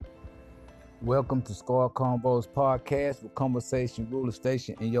Welcome to Scar Combos Podcast with Conversation Ruler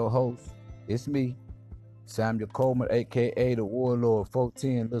Station and your host. It's me, Samuel Coleman, aka the Warlord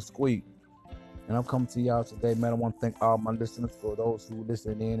 14 Lil Squeak. And I'm coming to y'all today, man. I want to thank all my listeners for those who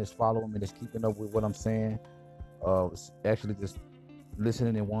listen in, is following me, that's keeping up with what I'm saying. Actually just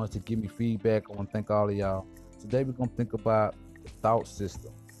listening and wants to give me feedback. I want to thank all of y'all. Today we're gonna think about the thought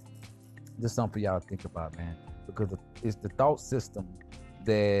system. Just something for y'all to think about, man. Because it's the thought system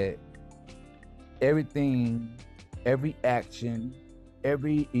that everything, every action,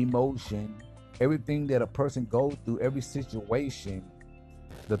 every emotion, everything that a person goes through, every situation,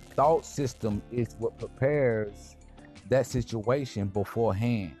 the thought system is what prepares that situation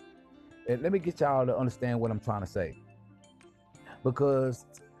beforehand. And let me get y'all to understand what I'm trying to say. Because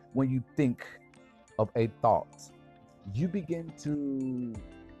when you think of a thought, you begin to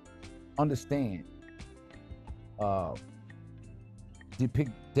understand, uh,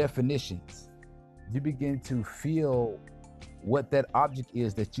 depict definitions. You begin to feel what that object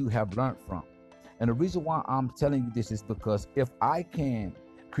is that you have learned from. And the reason why I'm telling you this is because if I can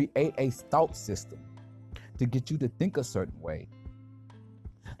create a thought system to get you to think a certain way,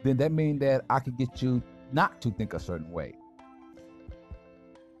 then that means that I can get you not to think a certain way.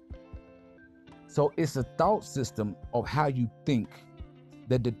 So it's a thought system of how you think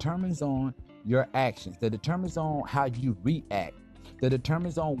that determines on your actions, that determines on how you react, that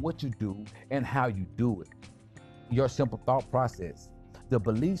determines on what you do and how you do it. Your simple thought process. The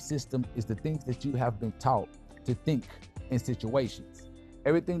belief system is the things that you have been taught to think in situations.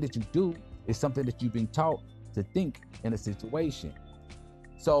 Everything that you do is something that you've been taught to think in a situation.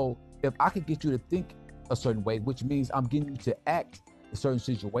 So if I could get you to think a certain way, which means I'm getting you to act in certain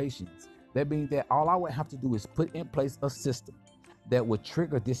situations, that means that all I would have to do is put in place a system that would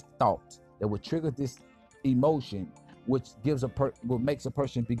trigger this thought, that would trigger this emotion, which gives what makes a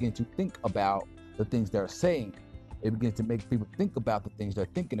person begin to think about the things they're saying. It begins to make people think about the things they're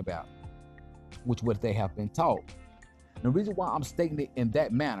thinking about, which what they have been taught. And the reason why I'm stating it in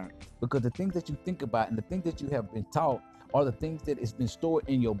that manner, because the things that you think about and the things that you have been taught are the things that has been stored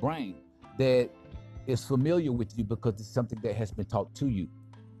in your brain that is familiar with you because it's something that has been taught to you.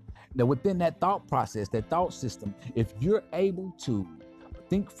 Now, within that thought process, that thought system, if you're able to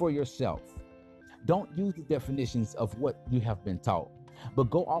think for yourself, don't use the definitions of what you have been taught, but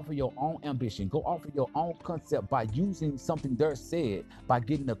go off of your own ambition, go off of your own concept by using something there said, by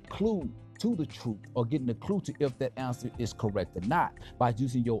getting a clue to the truth or getting a clue to if that answer is correct or not, by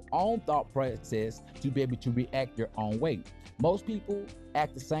using your own thought process to be able to react your own way. Most people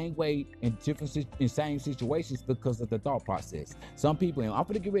act the same way in same situations because of the thought process. Some people, and I'm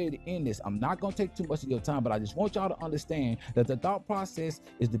going to get ready to end this. I'm not going to take too much of your time, but I just want y'all to understand that the thought process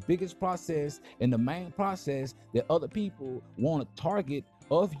is the biggest process and the main process that other people want to target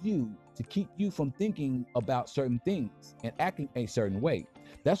of you to keep you from thinking about certain things and acting a certain way.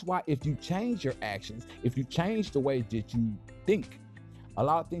 That's why if you change your actions, if you change the way that you think, a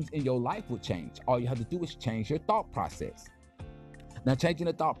lot of things in your life will change. All you have to do is change your thought process. Now, changing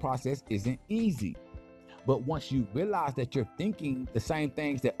the thought process isn't easy, but once you realize that you're thinking the same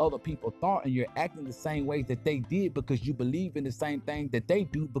things that other people thought and you're acting the same ways that they did because you believe in the same thing that they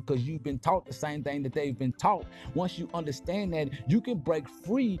do because you've been taught the same thing that they've been taught, once you understand that, you can break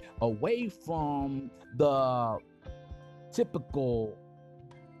free away from the typical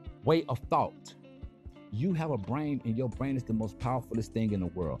way of thought. You have a brain, and your brain is the most powerful thing in the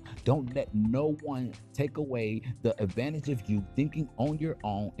world. Don't let no one take away the advantage of you thinking on your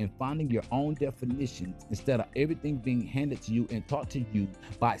own and finding your own definitions instead of everything being handed to you and taught to you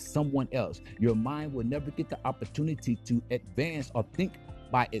by someone else. Your mind will never get the opportunity to advance or think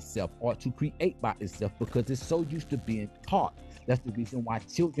by itself or to create by itself because it's so used to being taught. That's the reason why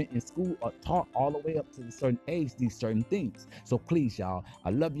children in school are taught all the way up to a certain age these certain things. So please, y'all,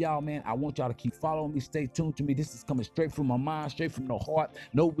 I love y'all, man. I want y'all to keep following me. Stay tuned to me. This is coming straight from my mind, straight from the heart.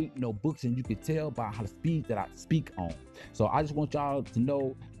 No reading, no books, and you can tell by how the speed that I speak on. So I just want y'all to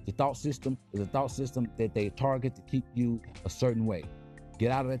know the thought system is a thought system that they target to keep you a certain way.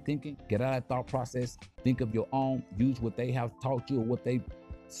 Get out of that thinking. Get out of that thought process. Think of your own. Use what they have taught you or what they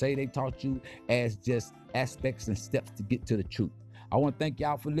say they taught you as just aspects and steps to get to the truth. I want to thank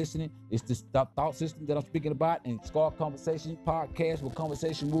y'all for listening. It's this thought system that I'm speaking about in Scar Conversation Podcast with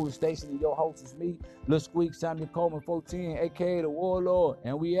Conversation Ruler Station, and your host is me, Lil Squeak, Samuel Coleman 14, aka the Warlord,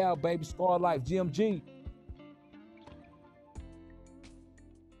 and we out, baby. Scar Life, GMG.